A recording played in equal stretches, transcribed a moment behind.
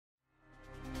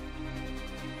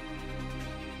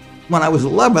When I was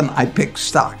 11, I picked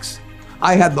stocks.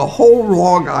 I had the whole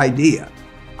wrong idea.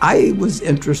 I was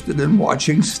interested in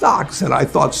watching stocks, and I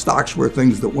thought stocks were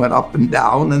things that went up and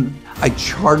down, and I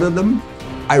charted them.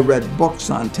 I read books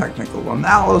on technical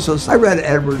analysis. I read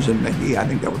Edwards and McGee, I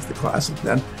think that was the classic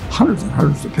then, hundreds and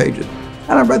hundreds of pages.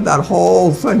 And I read that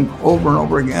whole thing over and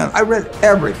over again. I read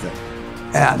everything.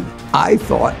 And I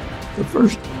thought, the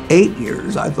first 8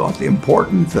 years, I thought the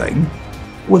important thing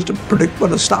was to predict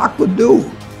what a stock would do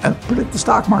and predict the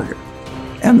stock market.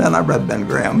 And then I read Ben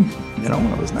Graham, when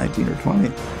I was 19 or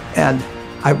 20. And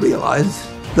I realized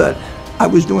that I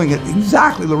was doing it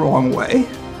exactly the wrong way,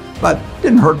 but it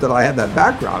didn't hurt that I had that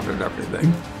background and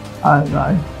everything.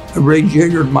 I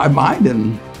rejiggered my mind,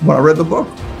 and when I read the book,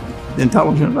 The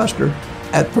Intelligent Investor,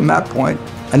 from that point,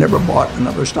 I never bought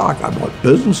another stock. I bought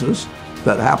businesses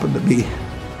that happened to be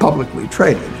publicly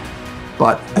traded,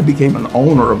 but I became an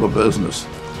owner of a business,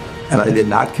 and I did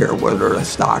not care whether a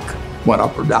stock went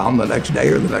up or down the next day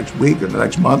or the next week or the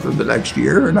next month or the next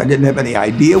year, and I didn't have any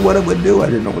idea what it would do. I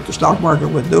didn't know what the stock market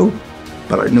would do,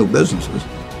 but I knew businesses.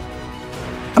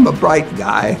 I'm a bright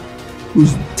guy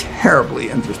who's terribly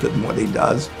interested in what he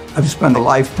does. I've spent a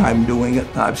lifetime doing it,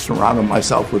 and I've surrounded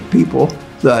myself with people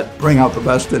that bring out the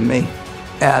best in me.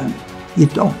 And you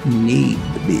don't need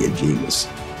to be a genius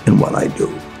in what I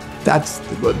do. That's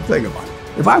the good thing about it.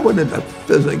 If I went into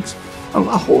physics and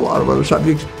a whole lot of other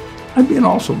subjects, I'd be an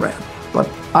also-ran. But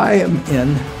I am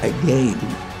in a game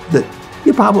that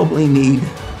you probably need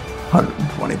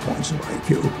 120 points of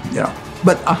IQ,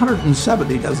 But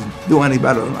 170 doesn't do any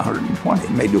better than 120.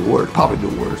 It may do worse, probably do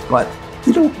worse, but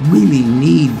you don't really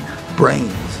need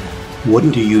brains. What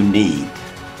do you need?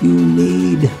 You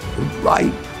need the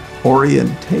right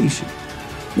orientation.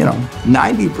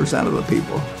 90% of the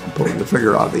people, I'm pulling the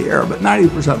figure out of the air, but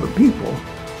 90% of the people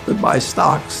that buy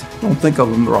stocks don't think of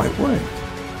them the right way.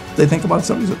 They think about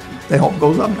something that they hope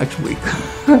goes up next week.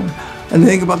 And they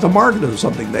think about the market as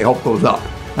something they hope goes up.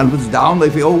 And if it's down, they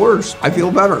feel worse. I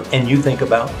feel better. And you think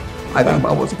about? I think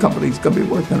about what the company's going to be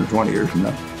worth 10 or 20 years from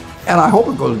now. And I hope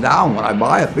it goes down when I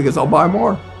buy it, because I'll buy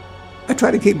more. I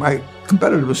try to keep my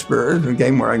competitive spirit in a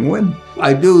game where I can win.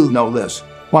 I do know this.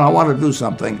 When I want to do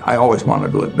something, I always want to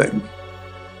do it big.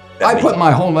 I put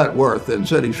my whole net worth in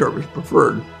City Service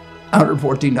Preferred,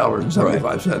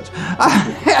 $114.75.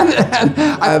 And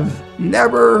I've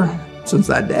never, since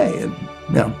that day,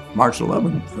 March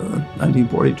 11th,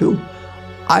 1942,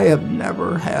 I have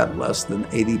never had less than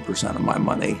 80% of my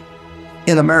money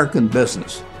in American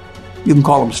business. You can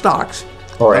call them stocks.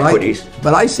 Or equities.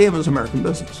 But I see them as American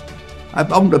business.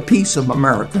 I've owned a piece of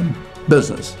American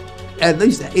business, at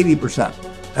least 80%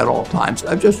 at all times.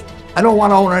 I don't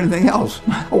want to own anything else.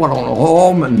 I want to own a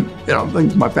home and,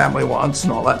 things my family wants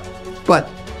and all that. But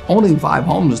owning 5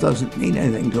 homes doesn't mean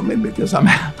anything to me, because I'm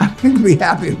going to be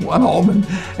happy in one home,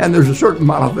 and there's a certain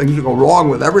amount of things that go wrong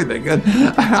with everything. And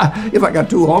if I got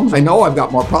 2 homes, I know I've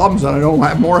got more problems and I don't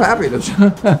have more happiness.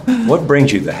 What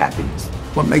brings you the happiness?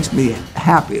 What makes me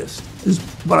happiest is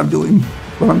what I'm doing.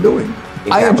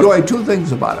 I enjoy 2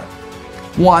 things about it.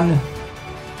 One,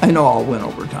 I know I'll win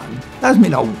over time. That doesn't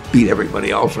mean I'll beat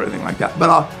everybody else or anything like that.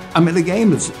 But the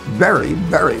game is very,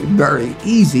 very, very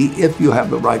easy if you have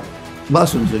the right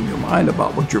lessons in your mind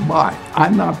about what you're buying.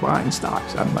 I'm not buying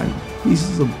stocks. I'm buying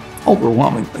pieces of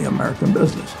overwhelmingly American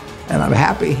business. And I'm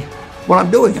happy when I'm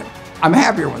doing it. I'm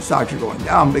happier when stocks are going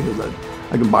down, because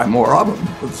I can buy more of them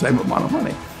for the same amount of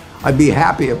money. I'd be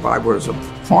happy if I was a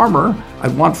farmer.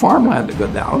 I'd want farmland to go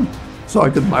down so I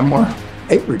could buy more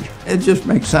acreage. It just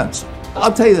makes sense.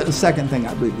 I'll tell you the second thing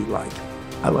I really like.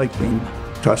 I like being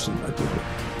trusted by people.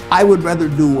 I would rather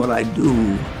do what I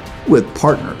do with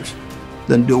partners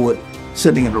than do it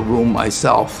sitting in a room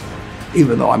myself,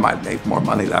 even though I might make more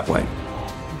money that way.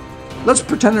 Let's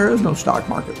pretend there is no stock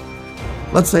market.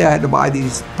 Let's say I had to buy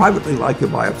these privately, like you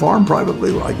buy a farm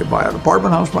privately, like you buy an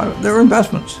apartment house privately. They're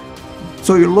investments.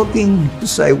 So you're looking to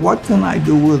say, what can I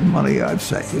do with money I've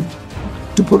saved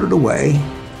to put it away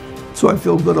so I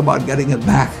feel good about getting it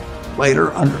back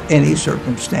later under any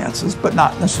circumstances, but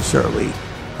not necessarily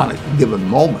on a given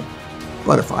moment.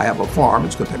 But if I have a farm,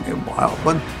 it's going to take me a while.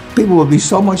 But people would be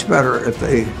so much better if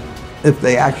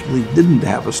they actually didn't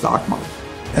have a stock market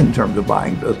in terms of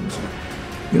buying businesses.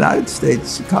 The United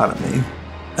States economy,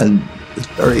 and it's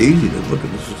very easy to look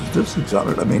at the statistics on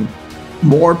it.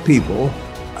 More people,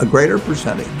 a greater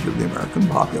percentage of the American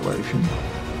population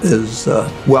is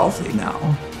wealthy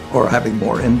now, or having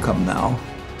more income now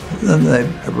than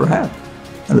they've ever had.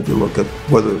 And if you look at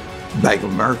whether Bank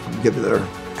of America can give you their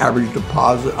average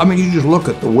deposit, you just look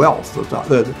at the wealth.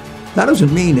 That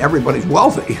doesn't mean everybody's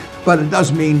wealthy, but it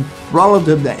does mean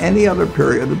relative to any other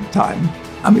period of time,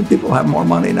 I mean, people have more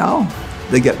money now.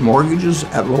 They get mortgages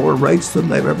at lower rates than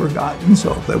they've ever gotten.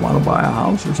 So if they want to buy a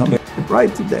house or something,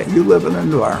 right today, you live in an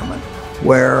environment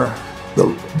where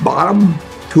the bottom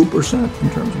 2% in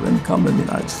terms of income in the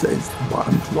United States, the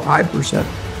bottom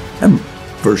 5%, and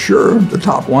for sure the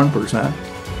top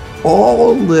 1%,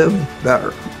 all live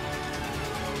better